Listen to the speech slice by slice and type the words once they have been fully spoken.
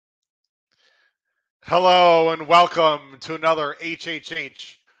Hello and welcome to another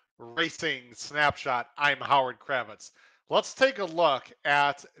HHH Racing Snapshot. I'm Howard Kravitz. Let's take a look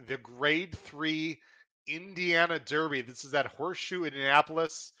at the Grade 3 Indiana Derby. This is at Horseshoe,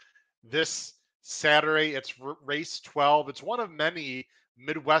 Indianapolis this Saturday. It's race 12. It's one of many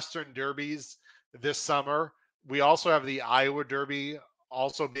Midwestern derbies this summer. We also have the Iowa Derby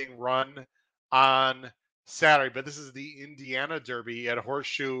also being run on Saturday, but this is the Indiana Derby at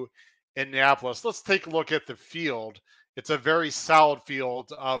Horseshoe Indianapolis. Let's take a look at the field. It's a very solid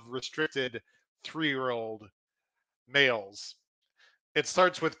field of restricted 3-year-old males. It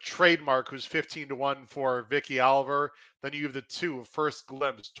starts with Trademark, who's 15 to 1 for Vicky Oliver. Then you have the two, First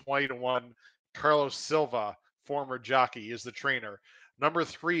Glimpse, 20 to 1. Carlos Silva, former jockey, is the trainer. Number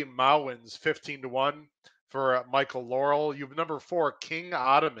 3, Mowins, 15 to 1 for Michael Laurel. You have number 4, King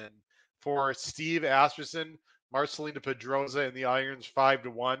Ottoman for Steve Asterson. Marcelina Pedroza in the irons, 5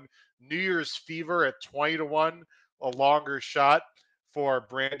 to 1. New Year's Fever at 20 to 1. A longer shot for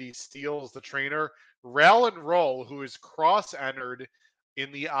Brandy Steele as the trainer. Rail and Roll, who is cross entered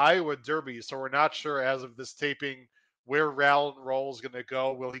in the Iowa Derby. So we're not sure as of this taping where Rail and Roll is going to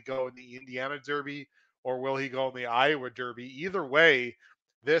go. Will he go in the Indiana Derby or will he go in the Iowa Derby? Either way,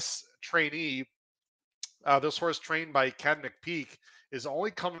 this trainee, this horse trained by Ken McPeak, is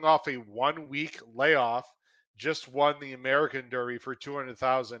only coming off a 1 week layoff. Just won the American Derby for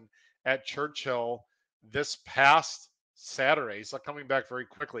 200,000 at Churchill this past Saturday. So coming back very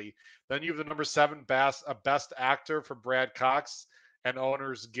quickly. Then you have the number 7 best actor for Brad Cox and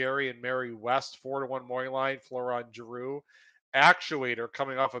owners Gary and Mary West, 4 to 1 morning line. Florent Giroux. Actuator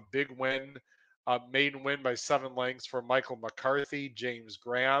coming off a big win, a maiden win by 7 lengths for Michael McCarthy, James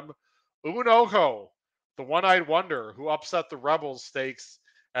Graham. Unoho, the one-eyed wonder who upset the Rebels stakes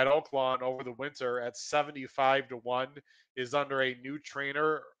at Oaklawn over the winter at 75 to 1, is under a new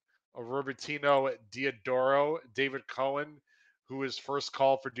trainer, Robertino Diodoro. David Cohen, who is first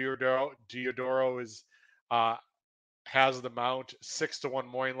call for Diodoro is has the mount, 6 to 1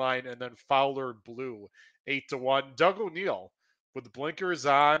 morning line, and then Fowler Blue, 8 to 1. Doug O'Neill with blinkers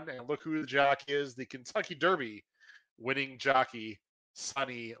on, and look who the jockey is, the Kentucky Derby winning jockey,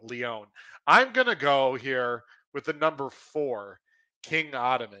 Sonny Leone. I'm going to go here with the number 4, King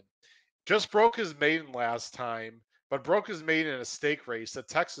Ottoman. Just broke his maiden last time, but broke his maiden in a stake race. The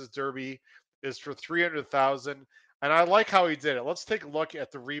Texas Derby is for 300,000, and I like how he did it. Let's take a look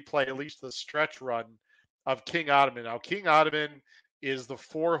at the replay, at least the stretch run of King Ottoman. Now, King Ottoman is the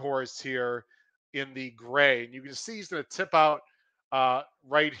 4 horse here in the gray, and you can see he's going to tip out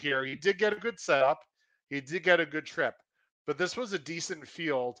right here. He did get a good setup. He did get a good trip, but this was a decent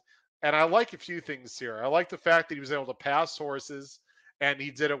field, and I like a few things here. I like the fact that he was able to pass horses, and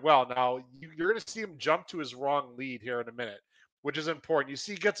he did it well. Now, you're going to see him jump to his wrong lead here in a minute, which is important. You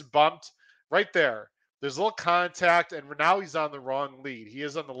see he gets bumped right there. There's a little contact, and now he's on the wrong lead. He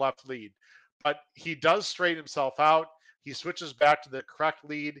is on the left lead, but he does straighten himself out. He switches back to the correct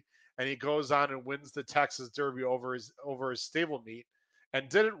lead, and he goes on and wins the Texas Derby over his stablemate, and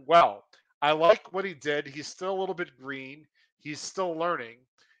did it well. I like what he did. He's still a little bit green. He's still learning.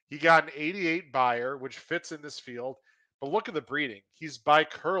 He got an 88 buyer, which fits in this field. But look at the breeding. He's by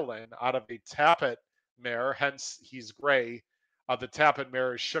Curlin out of a Tappet mare, hence he's gray. The Tappet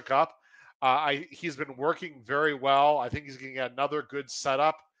mare is shook up. He's been working very well. I think he's going to get another good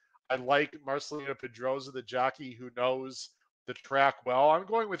setup. I like Marcelino Pedroza, the jockey who knows the track well. I'm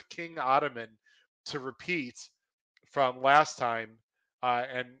going with King Ottoman to repeat from last time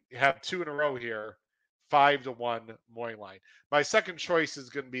and have 2 in a row here, 5 to 1 morning line. My second choice is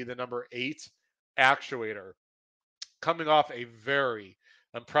going to be the number 8 Actuator, coming off a very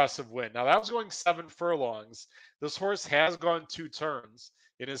impressive win. Now, that was going 7 furlongs. This horse has gone 2 turns.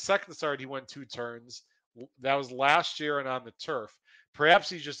 In his second start, he went 2 turns. That was last year and on the turf. Perhaps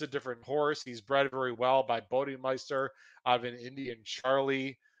he's just a different horse. He's bred very well by Bodemeister out of an Indian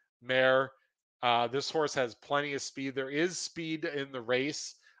Charlie mare. This horse has plenty of speed. There is speed in the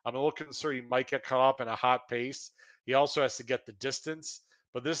race. I'm a little concerned he might get caught up in a hot pace. He also has to get the distance.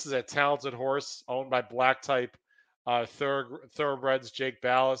 But this is a talented horse owned by Black Type Thoroughbreds. Jake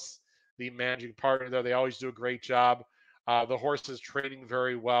Ballas, the managing partner there. They always do a great job. The horse is training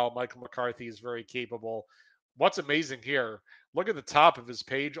very well. Michael McCarthy is very capable. What's amazing here, look at the top of his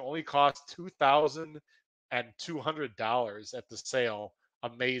page, only cost $2,200 at the sale.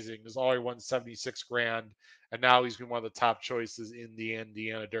 Amazing. He's already won 76 grand, and now he's been one of the top choices in the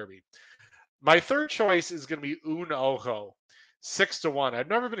Indiana Derby. My third choice is going to be Un Ojo, 6 to 1. I've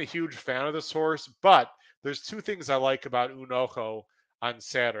never been a huge fan of this horse, but there's 2 things I like about Un Ojo on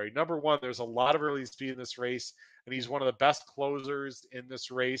Saturday. Number 1, there's a lot of early speed in this race, and he's one of the best closers in this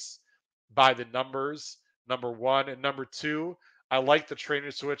race. by the numbers, number one. And number two, I like the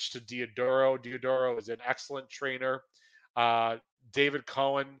trainer switch to Diodoro. Diodoro is an excellent trainer. Uh, David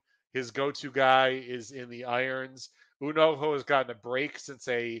Cohen, his go-to guy, is in the irons. Unoho has gotten a break since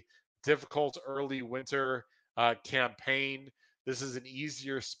a difficult early winter campaign. This is an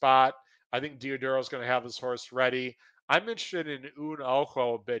easier spot. I think Diodoro is going to have this horse ready. I'm interested in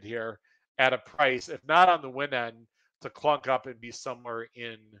Unoho a bit here at a price, if not on the win end, to clunk up and be somewhere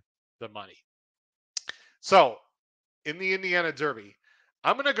in the money. So in the Indiana Derby,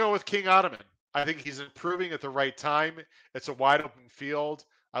 I'm going to go with King Ottoman. I think he's improving at the right time. It's a wide open field.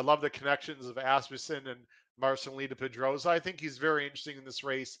 I love the connections of Asmussen and Marcelina Pedrosa. I think he's very interesting in this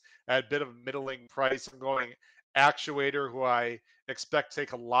race at a bit of a middling price. I'm going Actuator, who I expect to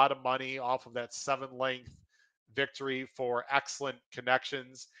take a lot of money off of that 7 length victory for excellent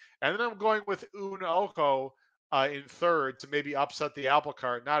connections. And then I'm going with Un Oko in third to maybe upset the apple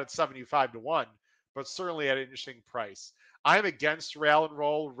cart, not at 75 to 1, but certainly at an interesting price. I'm against Rail and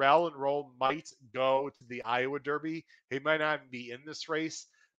Roll. Rail and Roll might go to the Iowa Derby. He might not be in this race,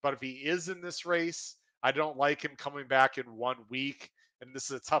 but if he is in this race, I don't like him coming back in 1 week. And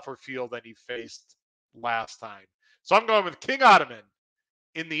this is a tougher field than he faced last time. So I'm going with King Ottoman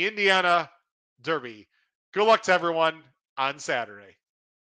in the Indiana Derby. Good luck to everyone on Saturday.